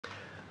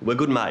We're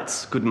good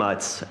mates, good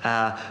mates.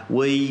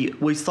 We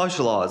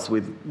socialise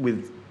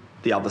with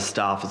the other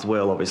staff as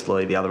well,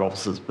 obviously, the other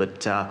officers,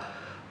 but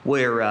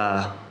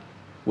we're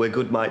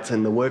good mates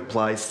in the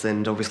workplace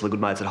and obviously good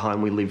mates at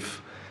home. We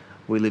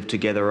live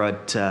together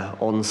at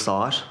on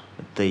site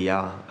at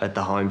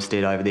the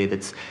homestead over there.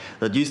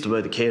 That used to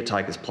be the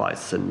caretaker's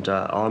place, and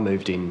I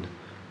moved in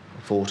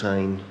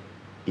 14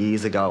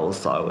 years ago or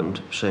so, and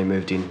she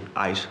moved in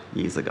 8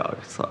 years ago.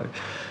 So,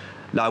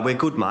 no, we're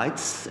good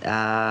mates.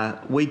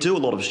 We do a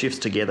lot of shifts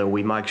together.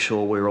 We make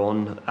sure we're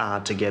on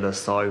together.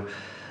 So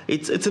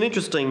it's an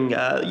interesting,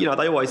 they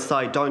always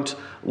say don't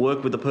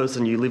work with the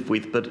person you live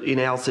with, but in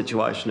our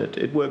situation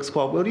it works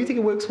quite well. Do you think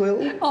it works well?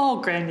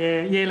 Oh, Gran,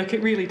 yeah, look,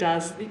 it really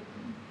does. It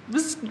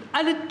was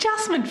an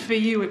adjustment for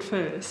you at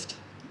first.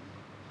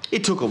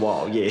 It took a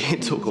while, yeah,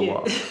 it took a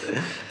while.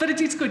 But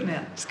it's good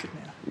now,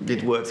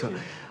 It works well.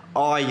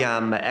 I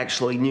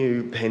actually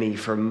knew Penny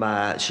from,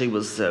 she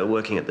was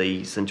working at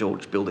the St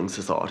George Building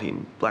Society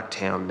in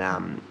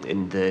Blacktown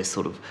in the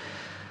sort of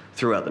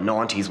throughout the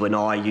 90s when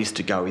I used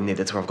to go in there.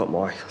 That's where I've got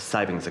my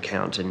savings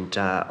account, and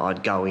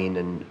I'd go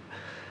in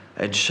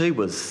and she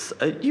was,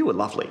 you were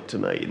lovely to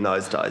me in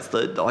those days.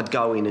 I'd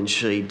go in and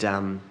she'd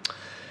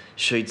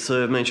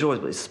serve me, and she'd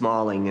always be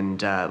smiling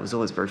and was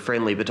always very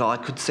friendly, but I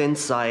could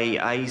sense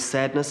a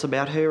sadness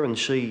about her, and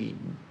she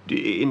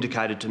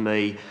indicated to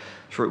me,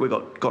 we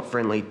got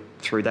friendly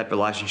through that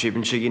relationship,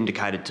 and she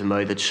indicated to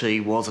me that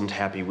she wasn't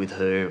happy with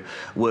her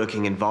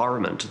working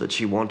environment, that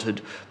she was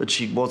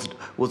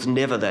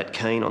never that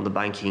keen on the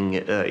banking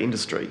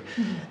industry.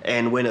 Mm-hmm.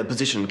 And when a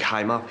position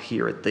came up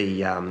here at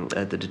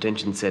the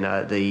detention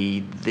centre,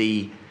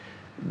 the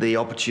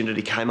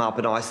opportunity came up,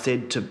 and I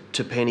said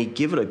to Penny,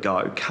 give it a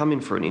go, come in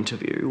for an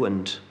interview,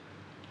 and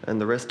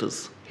the rest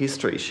is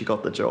history. She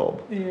got the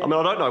job. Yeah. I mean,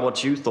 I don't know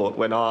what you thought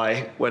when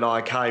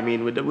I came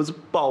in. It was a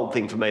bold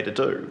thing for me to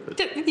do.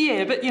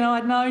 Yeah, but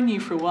I'd known you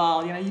for a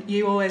while.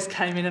 You always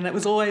came in, and it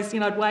was always,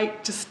 I'd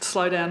wait, just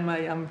slow down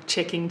my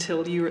checking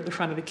till you were at the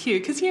front of the queue,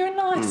 because you're a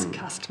nice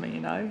customer,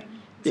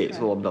 Yes,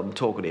 well, I'm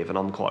talkative and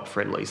I'm quite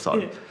friendly,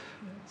 so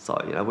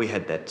we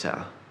had that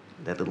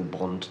little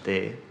bond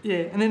there.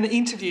 Yeah, and then the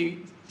interview,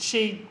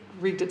 she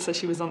rigged it so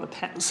she was on the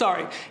panel.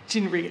 Sorry, she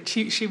didn't rig it.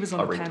 She was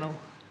on the panel.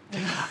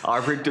 I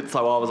rigged it so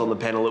I was on the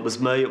panel. It was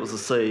me, it was the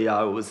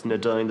CEO, it was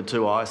Nadine, the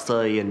two IC,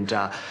 and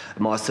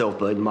myself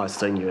being the most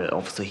senior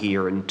officer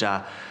here. And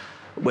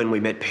when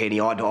we met Penny,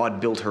 I'd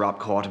built her up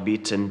quite a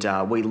bit, and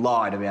we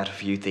lied about a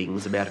few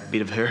things, about a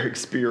bit of her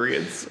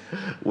experience.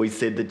 We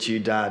said that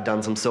you'd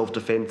done some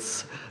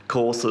self-defence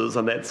courses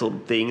and that sort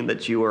of thing, and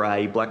that you were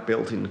a black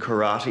belt in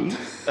karate,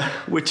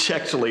 which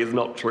actually is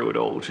not true at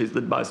all. She's the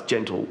most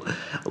gentle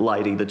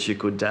lady that you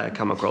could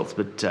come across,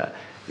 but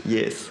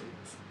yes.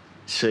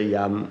 She,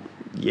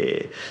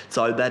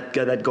 so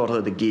that got her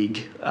the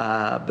gig,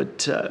 and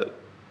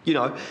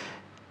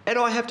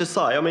I have to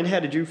say, I mean, how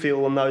did you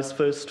feel in those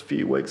first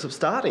few weeks of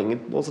starting?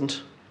 It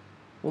wasn't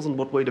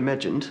what we'd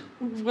imagined.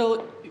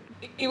 Well,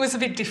 it was a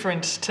bit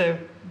different to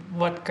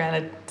what Gran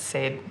had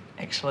said,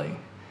 actually.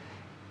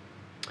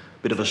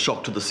 Bit of a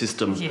shock to the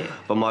system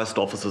for most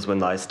officers when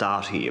they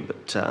start here,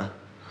 but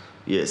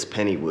yes,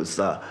 Penny was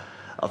a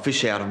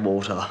fish out of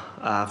water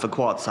for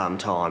quite some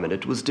time, and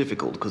it was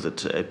difficult because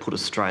it put a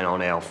strain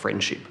on our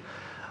friendship.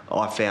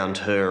 I found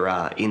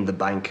her in the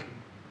bank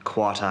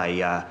quite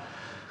a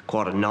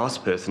nice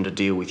person to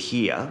deal with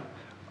here.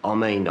 I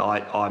mean,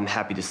 I'm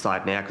happy to say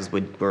it now because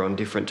we're on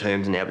different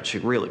terms now, but she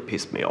really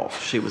pissed me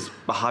off. She was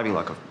behaving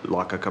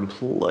like a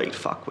complete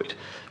fuckwit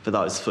for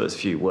those first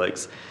few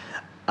weeks.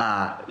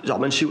 I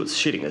mean, she was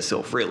shitting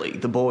herself, really.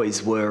 The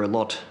boys were a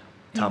lot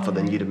tougher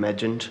than you'd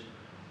imagined.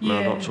 Yeah.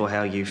 I'm not sure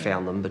how you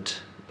found them, but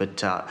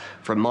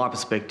from my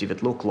perspective,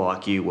 it looked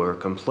like you were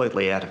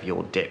completely out of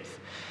your depth.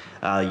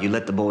 You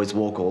let the boys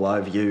walk all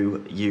over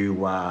you.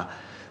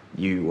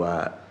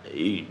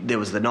 There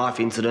was the knife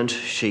incident.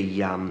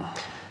 She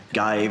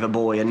gave a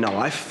boy a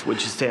knife,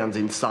 which sounds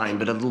insane,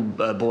 but a little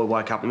boy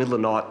woke up in the middle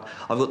of the night.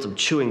 I've got some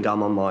chewing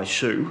gum on my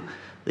shoe,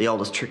 the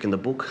oldest trick in the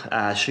book.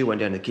 She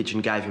went down to the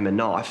kitchen, gave him a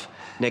knife.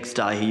 Next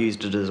day, he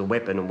used it as a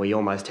weapon, and we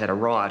almost had a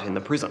riot in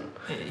the prison.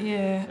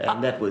 Yeah.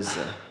 And that was...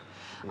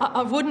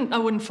 I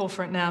wouldn't fall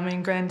for it now. I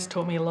mean, Gran's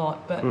taught me a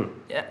lot, but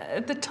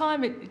at the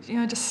time,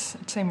 it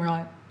seemed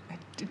right.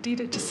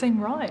 It just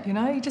seemed right,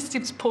 He just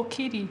gives poor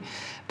kitty.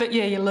 But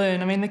yeah, you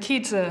learn. I mean, the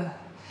kids are,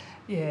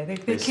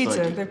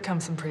 they've come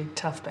from pretty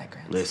tough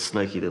backgrounds. They're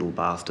sneaky little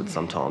bastards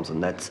sometimes,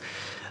 and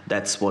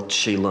that's what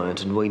she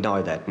learnt, and we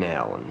know that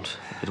now, and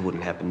it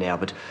wouldn't happen now.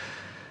 But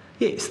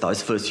yes,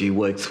 those first few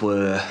weeks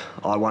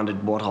I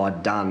wondered what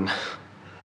I'd done